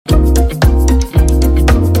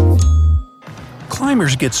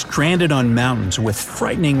Climbers get stranded on mountains with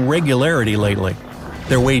frightening regularity lately.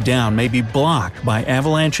 Their way down may be blocked by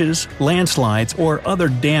avalanches, landslides, or other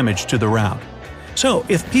damage to the route. So,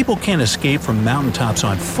 if people can't escape from mountaintops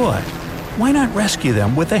on foot, why not rescue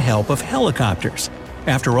them with the help of helicopters?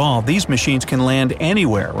 After all, these machines can land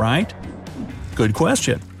anywhere, right? Good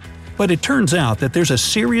question. But it turns out that there's a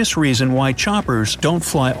serious reason why choppers don't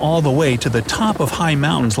fly all the way to the top of high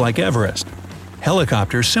mountains like Everest.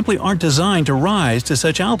 Helicopters simply aren't designed to rise to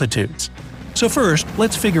such altitudes. So first,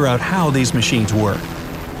 let's figure out how these machines work.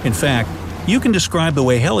 In fact, you can describe the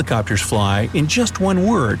way helicopters fly in just one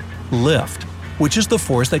word – lift, which is the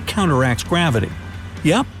force that counteracts gravity.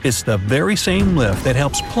 Yep, it's the very same lift that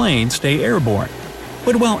helps planes stay airborne.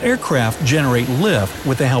 But while aircraft generate lift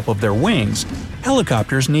with the help of their wings,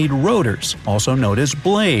 helicopters need rotors, also known as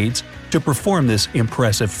blades, to perform this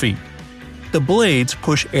impressive feat. The blades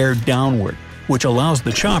push air downward, which allows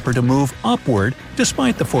the chopper to move upward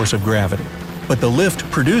despite the force of gravity. But the lift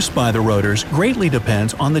produced by the rotors greatly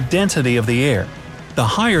depends on the density of the air. The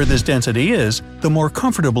higher this density is, the more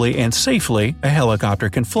comfortably and safely a helicopter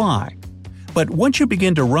can fly. But once you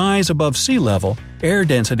begin to rise above sea level, air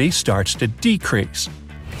density starts to decrease.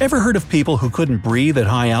 Ever heard of people who couldn't breathe at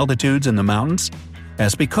high altitudes in the mountains?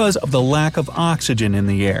 That's because of the lack of oxygen in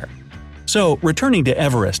the air. So, returning to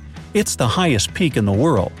Everest, it's the highest peak in the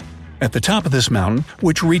world. At the top of this mountain,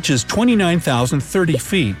 which reaches 29,030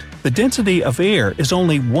 feet, the density of air is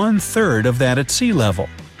only 1/3 of that at sea level.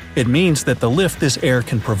 It means that the lift this air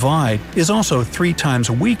can provide is also 3 times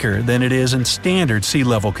weaker than it is in standard sea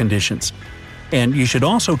level conditions. And you should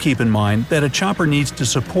also keep in mind that a chopper needs to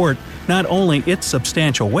support not only its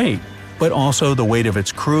substantial weight, but also the weight of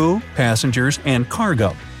its crew, passengers, and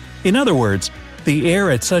cargo. In other words, the air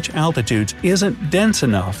at such altitudes isn't dense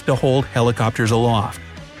enough to hold helicopters aloft.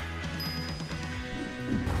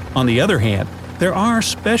 On the other hand, there are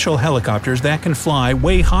special helicopters that can fly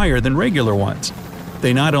way higher than regular ones.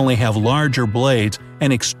 They not only have larger blades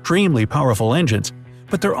and extremely powerful engines,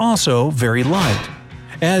 but they're also very light.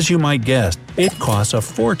 As you might guess, it costs a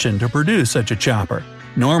fortune to produce such a chopper.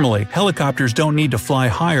 Normally, helicopters don't need to fly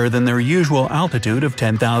higher than their usual altitude of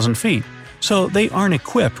 10,000 feet, so they aren't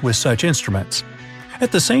equipped with such instruments.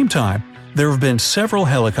 At the same time, there have been several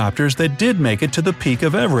helicopters that did make it to the peak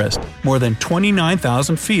of Everest, more than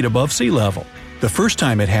 29,000 feet above sea level. The first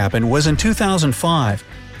time it happened was in 2005,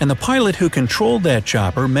 and the pilot who controlled that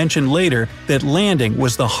chopper mentioned later that landing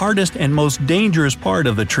was the hardest and most dangerous part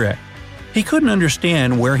of the trip. He couldn't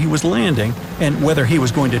understand where he was landing and whether he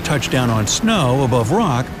was going to touch down on snow above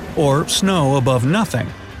rock or snow above nothing.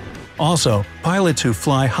 Also, pilots who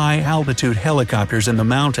fly high-altitude helicopters in the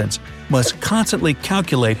mountains must constantly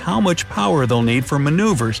calculate how much power they'll need for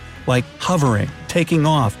maneuvers like hovering, taking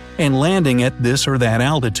off, and landing at this or that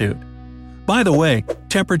altitude. By the way,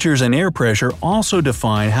 temperatures and air pressure also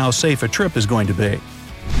define how safe a trip is going to be.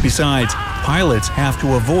 Besides, pilots have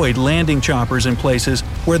to avoid landing choppers in places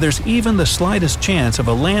where there's even the slightest chance of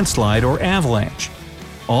a landslide or avalanche.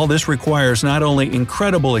 All this requires not only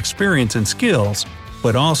incredible experience and skills,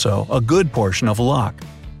 but also a good portion of luck.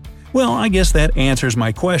 Well, I guess that answers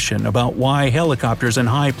my question about why helicopters in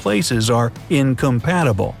high places are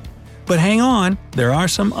incompatible. But hang on, there are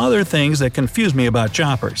some other things that confuse me about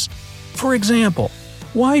choppers. For example,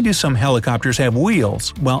 why do some helicopters have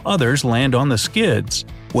wheels while others land on the skids?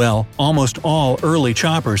 Well, almost all early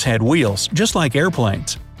choppers had wheels, just like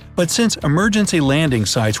airplanes. But since emergency landing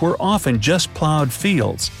sites were often just plowed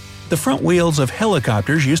fields, the front wheels of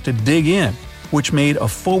helicopters used to dig in, which made a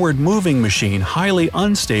forward-moving machine highly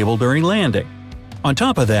unstable during landing. On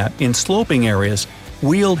top of that, in sloping areas,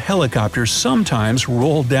 wheeled helicopters sometimes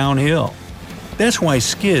rolled downhill. That's why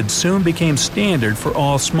skids soon became standard for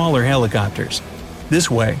all smaller helicopters. This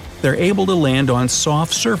way, they're able to land on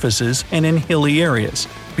soft surfaces and in hilly areas.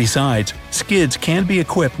 Besides, skids can be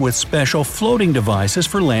equipped with special floating devices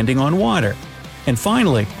for landing on water. And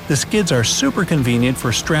finally, the skids are super convenient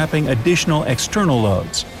for strapping additional external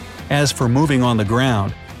loads. As for moving on the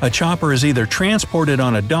ground, a chopper is either transported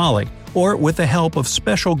on a dolly or with the help of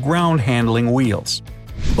special ground-handling wheels.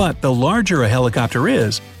 But the larger a helicopter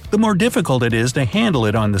is, the more difficult it is to handle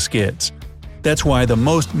it on the skids. That's why the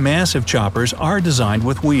most massive choppers are designed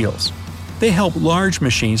with wheels. They help large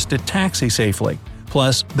machines to taxi safely,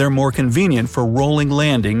 plus they're more convenient for rolling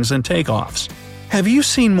landings and takeoffs. Have you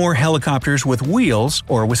seen more helicopters with wheels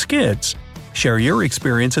or with skids? Share your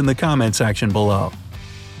experience in the comment section below.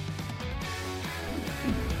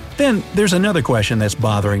 Then there's another question that's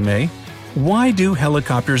bothering me. Why do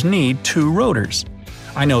helicopters need 2 rotors?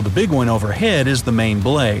 I know the big one overhead is the main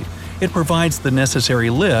blade. It provides the necessary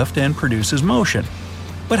lift and produces motion.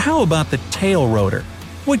 But how about the tail rotor?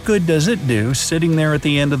 What good does it do sitting there at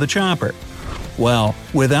the end of the chopper? Well,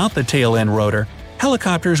 without the tail end rotor,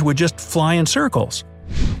 helicopters would just fly in circles.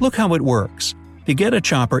 Look how it works. To get a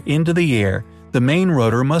chopper into the air, the main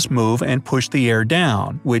rotor must move and push the air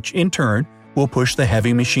down, which in turn will push the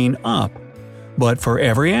heavy machine up. But for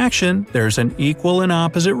every action, there's an equal and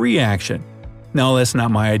opposite reaction. No, that's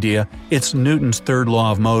not my idea. It's Newton's third law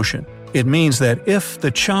of motion. It means that if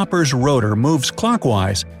the chopper's rotor moves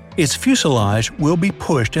clockwise, its fuselage will be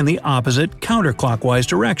pushed in the opposite counterclockwise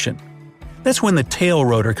direction. That's when the tail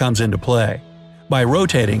rotor comes into play. By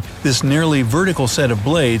rotating, this nearly vertical set of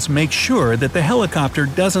blades makes sure that the helicopter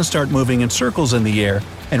doesn't start moving in circles in the air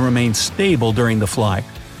and remains stable during the flight.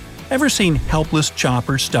 Ever seen helpless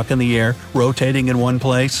choppers stuck in the air, rotating in one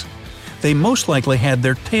place? They most likely had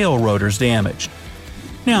their tail rotors damaged.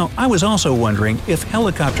 Now, I was also wondering if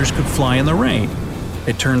helicopters could fly in the rain.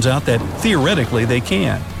 It turns out that theoretically they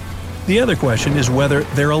can. The other question is whether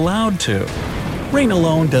they're allowed to. Rain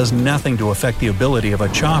alone does nothing to affect the ability of a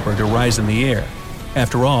chopper to rise in the air.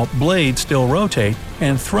 After all, blades still rotate,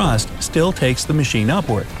 and thrust still takes the machine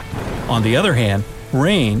upward. On the other hand,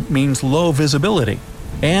 rain means low visibility,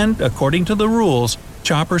 and according to the rules,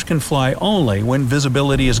 choppers can fly only when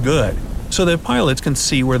visibility is good, so that pilots can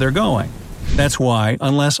see where they're going. That's why,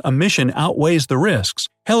 unless a mission outweighs the risks,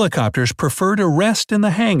 helicopters prefer to rest in the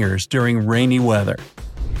hangars during rainy weather.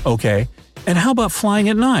 Okay, and how about flying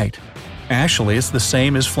at night? Actually, it's the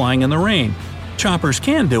same as flying in the rain. Choppers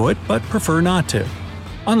can do it, but prefer not to.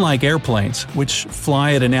 Unlike airplanes, which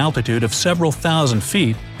fly at an altitude of several thousand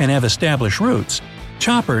feet and have established routes,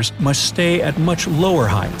 choppers must stay at much lower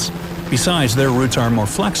heights. Besides, their routes are more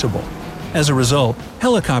flexible. As a result,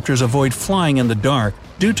 helicopters avoid flying in the dark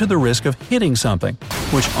due to the risk of hitting something,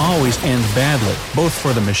 which always ends badly, both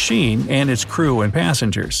for the machine and its crew and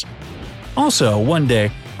passengers. Also, one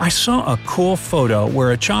day, I saw a cool photo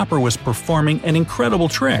where a chopper was performing an incredible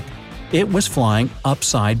trick. It was flying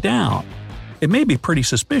upside down. It may be pretty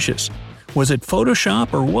suspicious. Was it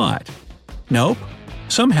Photoshop or what? Nope.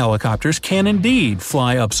 Some helicopters can indeed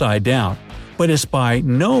fly upside down, but it's by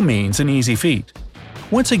no means an easy feat.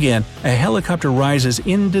 Once again, a helicopter rises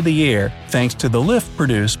into the air thanks to the lift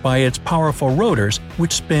produced by its powerful rotors,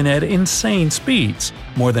 which spin at insane speeds,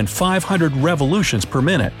 more than 500 revolutions per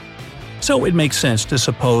minute. So it makes sense to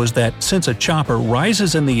suppose that since a chopper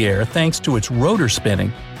rises in the air thanks to its rotor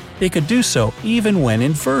spinning, it could do so even when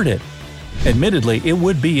inverted. Admittedly, it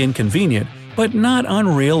would be inconvenient, but not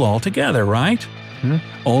unreal altogether, right?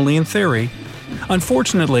 Only in theory.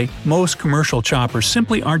 Unfortunately, most commercial choppers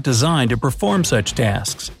simply aren't designed to perform such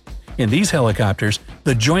tasks. In these helicopters,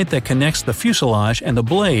 the joint that connects the fuselage and the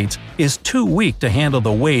blades is too weak to handle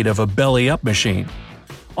the weight of a belly-up machine.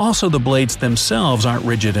 Also, the blades themselves aren't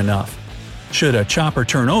rigid enough. Should a chopper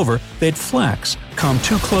turn over, they'd flex, come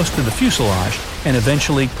too close to the fuselage, and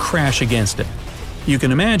eventually crash against it. You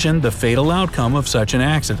can imagine the fatal outcome of such an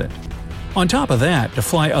accident. On top of that, to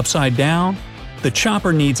fly upside down, the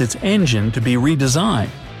chopper needs its engine to be redesigned.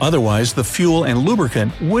 Otherwise, the fuel and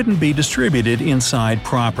lubricant wouldn't be distributed inside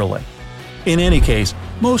properly. In any case,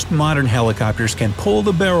 most modern helicopters can pull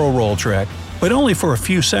the barrel roll trick, but only for a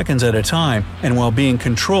few seconds at a time and while being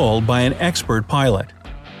controlled by an expert pilot.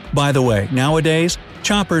 By the way, nowadays,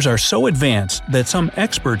 choppers are so advanced that some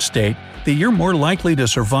experts state that you're more likely to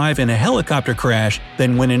survive in a helicopter crash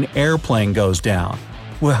than when an airplane goes down.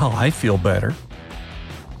 Well, I feel better.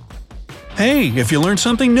 Hey, if you learned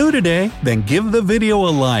something new today, then give the video a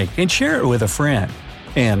like and share it with a friend.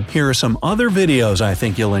 And here are some other videos I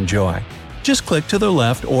think you'll enjoy. Just click to the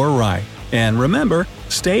left or right. And remember,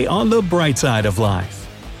 stay on the bright side of life.